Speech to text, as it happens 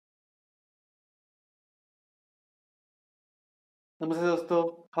नमस्ते दोस्तों,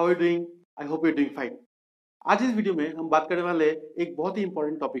 how are you doing? I hope you doing fine. आज इस वीडियो में हम बात करने वाले एक बहुत ही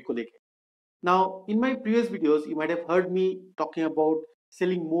इंपॉर्टेंट टॉपिक को लेके। Now in my previous videos you might have heard me talking about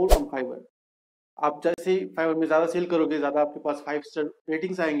selling more on Fiverr. आप जैसे फाइवर में ज़्यादा सेल करोगे, ज़्यादा आपके पास 5 स्टार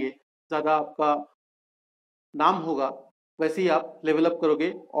रेटिंग्स आएंगे, ज़्यादा आपका नाम होगा, वैसे ही आप लेवल अप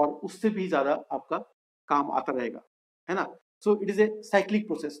करोगे और उससे भी ज़्यादा आपका काम आता रहेगा, है ना? So it is a cyclic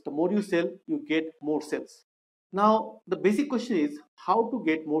process. The more you cell you get more sales. Now the basic question is how to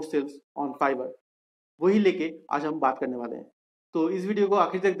get more sales on Fiverr. वही लेके आज हम बात करने वाले हैं। तो इस वीडियो को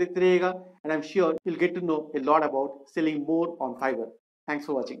आखिर तक देखते रहिएगा and I am sure you will get to know a lot about selling more on Fiverr. Thanks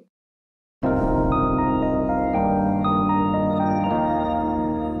for watching.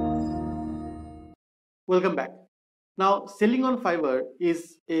 Welcome back. Now, selling on Fiverr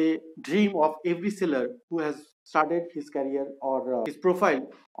is a dream of every seller who has started his career or his profile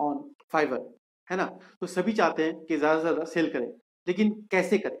on Fiverr, है ना? तो सभी चाहते हैं कि ज़्यादा से ज़्यादा सेल करें, लेकिन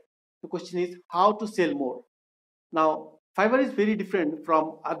कैसे करें? The question is how to sell more. Now, Fiverr is very different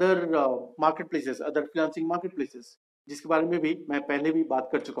from other marketplaces, other freelancing marketplaces, जिसके बारे में भी मैं पहले भी बात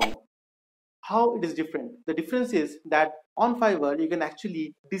कर चुका हूँ. How it is different? The difference is that on Fiverr you can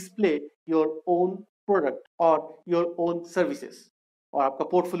actually display your own product और योर ओन सर्विसेज, और आपका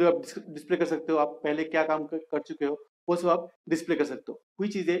पोर्टफोलियो आप डिस्प्ले कर सकते हो, आप पहले क्या काम कर चुके हो वो सब आप डिस्प्ले कर सकते हो,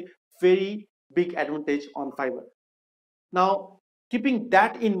 which is a very big advantage on Fiverr. Now, keeping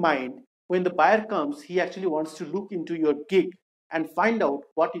that in mind, when the buyer comes, he actually wants to look into your gig and find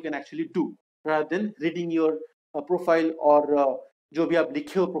out what you can actually do rather than reading your profile और जो भी आप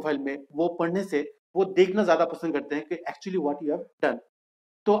लिखे हो profile में वो पढ़ने से वो देखना ज्यादा पसंद करते हैं कि actually what you have done.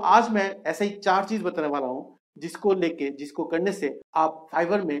 तो आज मैं ऐसे ही 4 चीज बताने वाला हूं जिसको करने से आप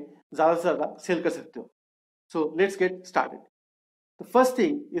फाइवर में ज्यादा से ज्यादा सेल कर सकते हो. So let's get started. The first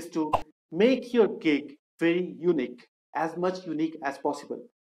thing is to make your gig very unique, as much unique as possible.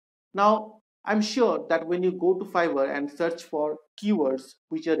 Now, I'm sure that when you go to Fiverr and search for keywords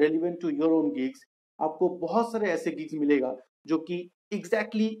which are relevant to your own gigs, आपको बहुत सारे ऐसे gigs मिलेगा जो कि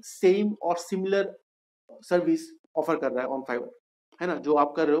exactly same और similar service offer कर रहा है ऑन फाइवर, है ना? जो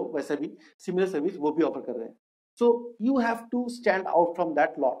आप कर रहे हो वैसा भी सिमिलर सर्विस वो भी ऑफर कर रहे हैं. So you have to stand out from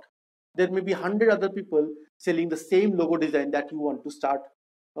that lot. There may be 100 other people selling the same logo design that you want to start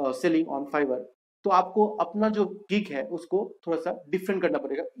selling on Fiverr. तो आपको अपना जो गिग है उसको थोड़ा सा डिफरेंट करना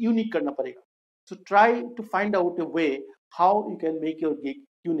पड़ेगा, यूनिक करना पड़ेगा. So try to find out a way how you can make your gig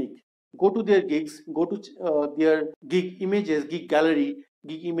unique. Go to their gigs, go to their gig images, gig gallery,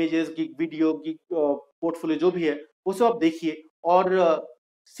 gig images, gig video, gig portfolio जो भी है वो सब आप देखिए और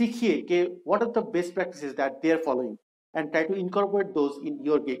सीखिए कि what are the best practices that they are following and try to incorporate those in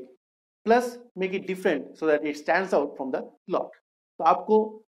your gig. Plus make it different so that it stands out from the lot. तो आपको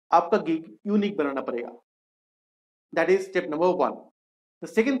आपका gig यूनिक बनाना पड़ेगा. That is step number 1.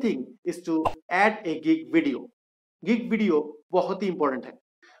 The second thing is to add a gig video. Gig video बहुत ही important है.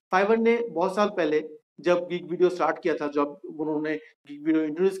 Fibre ने बहुत साल पहले जब गिग वीडियो स्टार्ट किया था, जब उन्होंने गिग वीडियो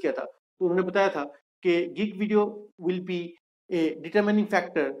इंट्रोड्यूस किया था, तो उन्होंने बताया था कि gig video will be A determining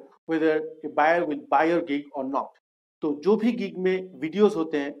factor weather a buyer will by your gig और नॉट. तो जो भी गिग में वीडियोस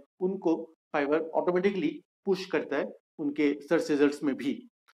होते हैं उनको फाइवर ऑटोमेटिकली पुश करता है उनके सर्च रिजल्ट्स में भी.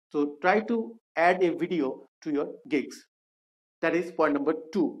 So try to add A video to your gigs. That is point number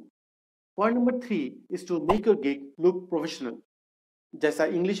 2. Point number 3 is to make your gig look professional. जैसा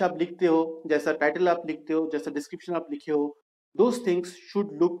इंग्लिश आप लिखते हो, जैसा टाइटल आप लिखते हो, जैसा डिस्क्रिप्शन आप लिखे हो, those things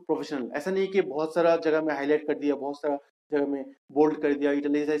should look professional. ऐसा नहीं कि बहुत सारा जगह में हाईलाइट कर दिया, बहुत सारा जगह में बोल्ड कर दिया,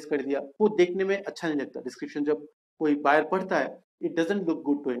 इटैलिसाइज कर दिया, वो देखने में अच्छा नहीं लगता. डिस्क्रिप्शन जब कोई बायर पढ़ता है, it doesn't look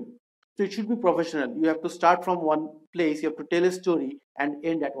good to him. So it should be professional. You have to start from one place, you have to tell a story and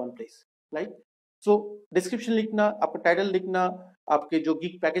and eight one place, right? So description लिखना, आपका title लिखना, आपके जो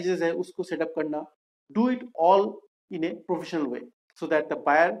gig packages है उसको setup करना, do it all in a professional way so that the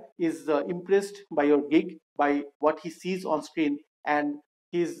buyer is impressed by your gig, by what he sees on screen, and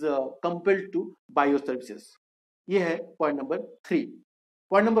he is compelled to buy your services. ये है point number 3.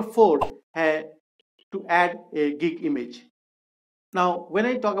 Point number 4 है to add a gig image. Now, when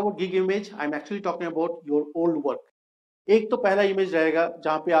I talk about gig image, I'm actually talking about your old work. एक तो पहला image रहेगा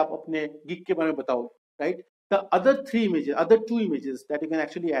जहां पे आप अपने गिग के बारे में बताओ, right? The other 2 images that you can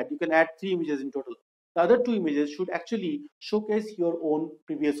actually add, you can add 3 images in total. The other 2 images should actually showcase your own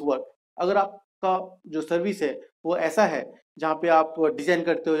previous work. अगर आपका जो सर्विस है वो ऐसा है जहाँ पे आप डिजाइन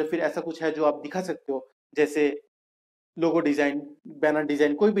करते हो या फिर ऐसा कुछ है जो आप दिखा सकते हो, जैसे लोगो डिजाइन, बैनर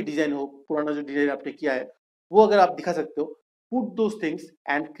डिजाइन, कोई भी डिजाइन हो, पुराना जो डिजाइन आपने किया है वो अगर आप दिखा सकते हो, put those things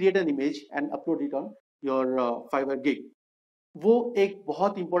and create an image and upload it on your Fiverr gig. वो एक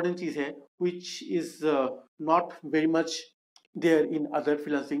बहुत इंपॉर्टेंट चीज है which is not very much there in other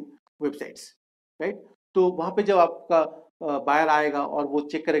freelancing websites, right. तो वहां पे जब आपका बायर आएगा और वो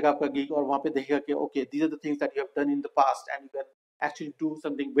चेक करेगा आपका गिग और वहां पे देखेगा कि okay these are the things that you have done in the past and you can actually do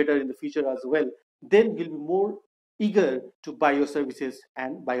something better in the future as well, then he will be more eager to by your services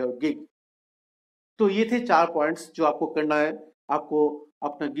and by your gig. तो ये थे 4 points जो आपको करना है। आपको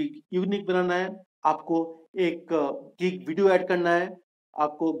अपना gig unique बनाना है, आपको एक गिग वीडियो ऐड करना है,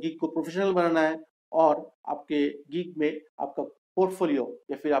 आपको गिग को प्रोफेशनल बनाना है, और आपके गिग में आपका पोर्टफोलियो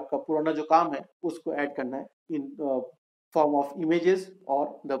या फिर आपका पुराना जो काम है उसको ऐड करना है इन फॉर्म ऑफ इमेजेस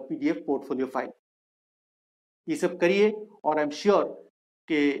और द पीडीएफ पोर्टफोलियो फाइल। ये सब करिए और आई एम श्योर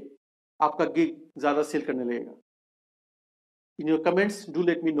कि आपका गिग ज्यादा सेल करने लगेगा। In your comments, do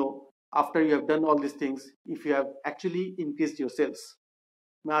let me know after you have done all these things if you have actually increased your sales.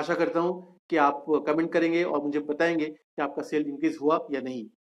 मैं आशा करता हूं कि आप कमेंट करेंगे और मुझे बताएंगे कि आपका सेल इंक्रीज हुआ या नहीं।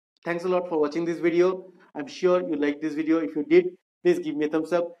 Thanks a lot for watching this video. I'm sure you liked this video. If you did, please give me a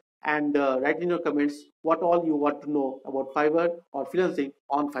thumbs up and write in your comments what all you want to know about Fiverr or freelancing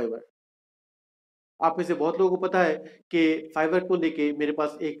on Fiverr. आप में से बहुत लोगों को पता है कि fibre को लेके मेरे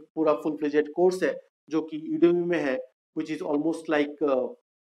पास एक पूरा फुल फ्लेजेड कोर्स है जो कि Udemy में है, which is almost like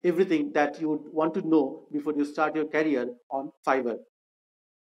everything that you would want to know before you start your career on Fiverr.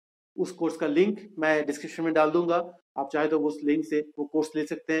 उस कोर्स का लिंक मैं डिस्क्रिप्शन में डाल दूंगा, आप चाहे तो उस लिंक से वो कोर्स ले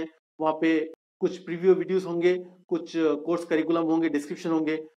सकते हैं। वहाँ पे कुछ प्रीव्यू वीडियोस होंगे, कुछ कोर्स करिकुलम होंगे, डिस्क्रिप्शन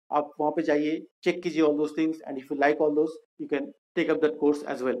होंगे, आप वहाँ पे जाइए, चेक कीजिए all those things and if you like all those you can take up that course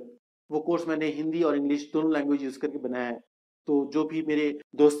as well. वो कोर्स मैंने हिंदी और इंग्लिश दोनों लैंग्वेज यूज करके बनाया है, तो जो भी मेरे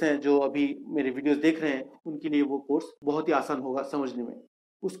दोस्त हैं जो अभी मेरे वीडियोस देख रहे हैं उनके लिए वो कोर्स बहुत ही आसान होगा समझने में।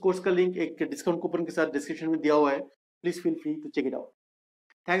 उस कोर्स का लिंक एक डिस्काउंट कूपन के साथ डिस्क्रिप्शन में दिया हुआ है, please feel free to check it out.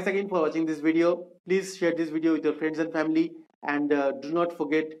 Thanks again for watching this video. Please share this video with your friends and family and do not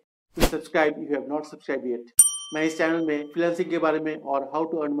forget to subscribe if you have not subscribed yet. मैं इस channel में freelancing के बारे में और how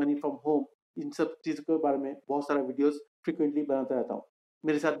to earn money from home in सब चीज़ों के बारे में बहुत सारा वीडियोस फ्रीक्वेंटली बनाता रहता हूँ।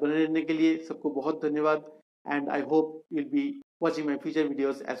 मेरे साथ बने रहने के लिए सबको बहुत धन्यवाद and I hope you'll be watching my future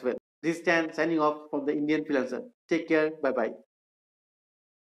videos as well. This is Stan signing off from the Indian Freelancer. Take care. Bye bye.